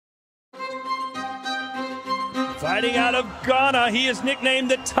Fighting out of Ghana, he is nicknamed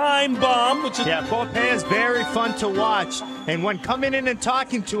the Time Bomb, which is... Yeah, Boapeah is very fun to watch. And when coming in and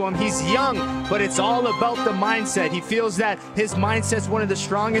talking to him, he's young, but it's all about the mindset. He feels that his mindset's one of the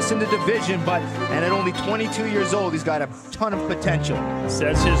strongest in the division, and at only 22 years old, he's got a ton of potential.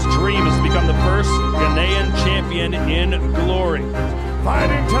 Says his dream is to become the first Ghanaian champion in glory.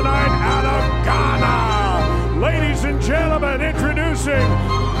 Fighting tonight out of Ghana, ladies and gentlemen, introducing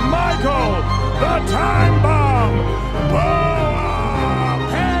Michael, the Time Bomb,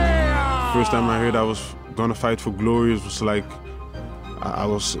 Boapeah! First time I heard I was gonna fight for glory, it was like, I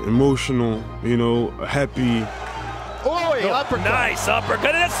was emotional, you know, happy. Oh, uppercut. Nice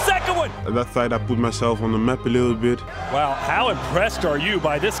uppercut, and a second one! At that fight, I put myself on the map a little bit. Wow, how impressed are you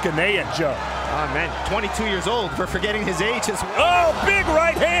by this Ghanaian, Joe? Oh, man, 22 years old, for forgetting his age as well. Oh, big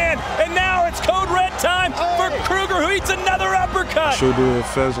right hand, and now it's code red time for Kruger, who eats another uppercut. I show the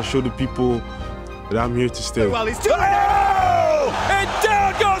fans, I show the people that I'm here to stay. Well, he's doing it. Oh! And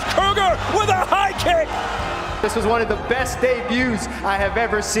down goes Kruger with a high kick. This was one of the best debuts I have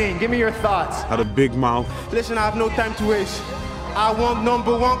ever seen. Give me your thoughts. Had a big mouth. Listen, I have no time to waste. I want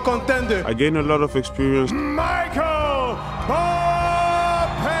 #1 contender. I gained a lot of experience. Michael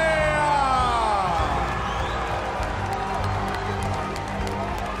Boapeah!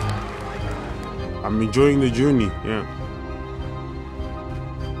 I'm enjoying the journey, yeah.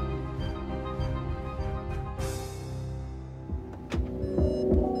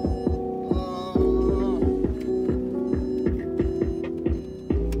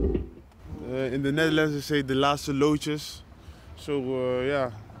 In the Netherlands, they say the laatste loodjes. So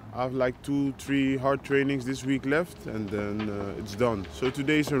yeah, I have like 2-3 hard trainings this week left, and then it's done. So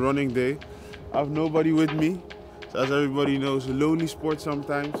today's a running day. I have nobody with me. So as everybody knows, a lonely sport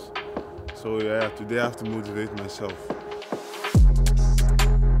sometimes. So yeah, today I have to motivate myself.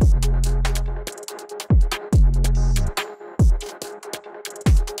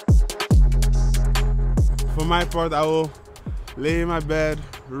 For my part, I will lay in my bed,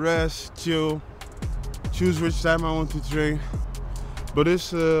 rest, chill, choose which time I want to train. But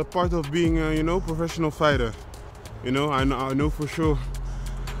it's part of being a, you know, professional fighter. You know, I know for sure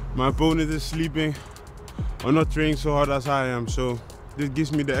my opponent is sleeping or not training so hard as I am. So this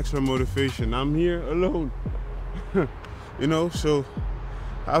gives me the extra motivation. I'm here alone, you know, so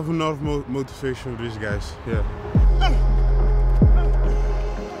I have enough motivation with these guys, yeah.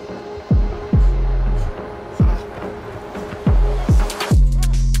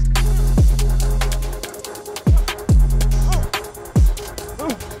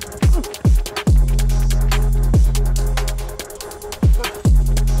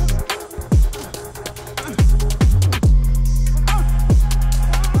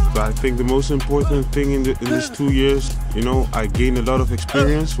 I think the most important thing in these 2 years, you know, I gained a lot of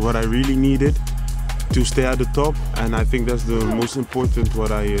experience, what I really needed to stay at the top, and I think that's the most important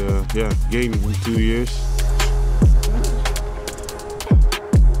what I gained in 2 years.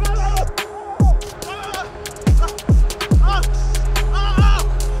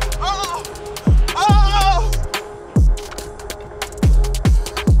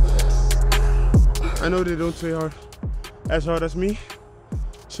 I know they don't train as hard as me.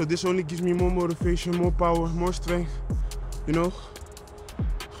 So this only gives me more motivation, more power, more strength, you know.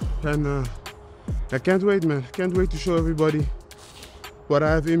 And I can't wait, man. Can't wait to show everybody what I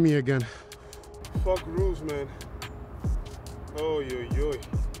have in me again. Fuck rules, man. Oh, yo, yo.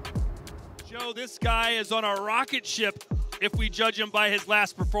 Joe, this guy is on a rocket ship if we judge him by his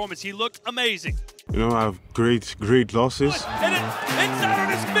last performance. He looked amazing. You know, I have great losses. And it's out on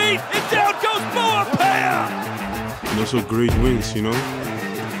his feet, and down goes Boapeah! And also great wins, you know.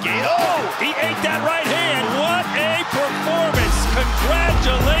 Oh, he ate that right hand. What a performance.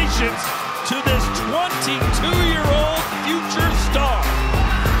 Congratulations to this 22-year-old future star.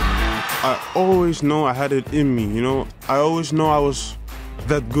 I always know I had it in me, you know. I always know I was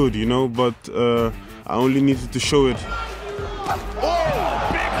that good, you know, but I only needed to show it. Oh,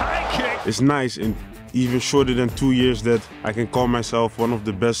 big high kick. It's nice in even shorter than 2 years that I can call myself one of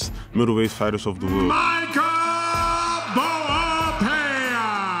the best middleweight fighters of the world.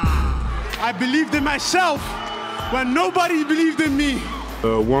 I believed in myself when nobody believed in me.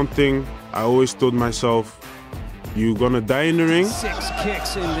 One thing I always told myself, you're gonna die in the ring. 6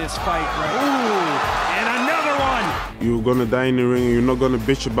 kicks in this fight, right? Ooh, and another one. You're gonna die in the ring, you're not gonna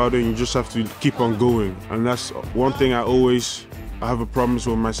bitch about it, you just have to keep on going. And that's one thing I have a promise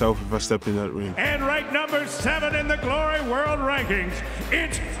with myself if I step in that ring. And ranked number 7 in the Glory World Rankings,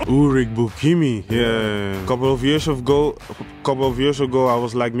 it's Ulric Bokeme. Yeah. A couple of years ago, I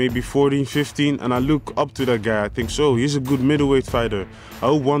was like maybe 14, 15, and I look up to that guy. I think so. He's a good middleweight fighter. I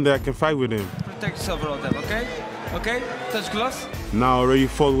hope one day I can fight with him. Protect yourself, Rotterdam, okay? Okay, touch gloves. Now I already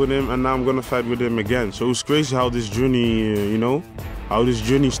fought with him, and now I'm gonna fight with him again. So it's crazy how this journey, you know, how this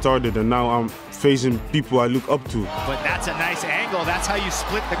journey started, and now I'm facing people I look up to. But that's a nice angle. That's how you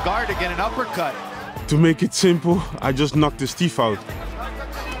split the guard to get an uppercut. To make it simple, I just knocked his teeth out. This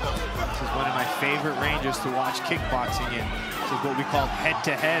is one of my favorite ranges to watch kickboxing in. This is what we call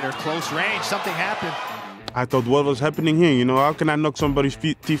head-to-head or close range. Something happened. I thought, what was happening here? You know, how can I knock somebody's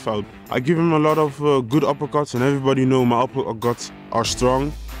teeth out? I give him a lot of good uppercuts, and everybody know my uppercuts are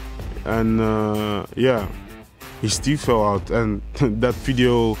strong. And yeah, his teeth fell out, and that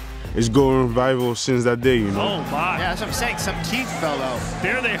video is going viral since that day, you know. Oh my. Yeah, that's what I'm saying. Some teeth fell out.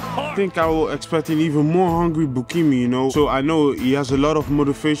 There they are. I think I will expect an even more hungry Bokeme, you know. So I know he has a lot of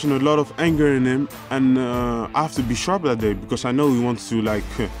motivation, a lot of anger in him, and I have to be sharp that day because I know he wants to like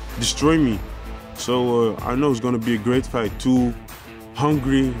destroy me. So I know it's gonna be a great fight. Two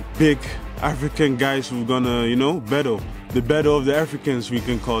hungry, big African guys who are gonna, you know, battle. The battle of the Africans, we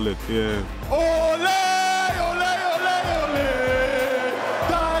can call it. Yeah. Ole!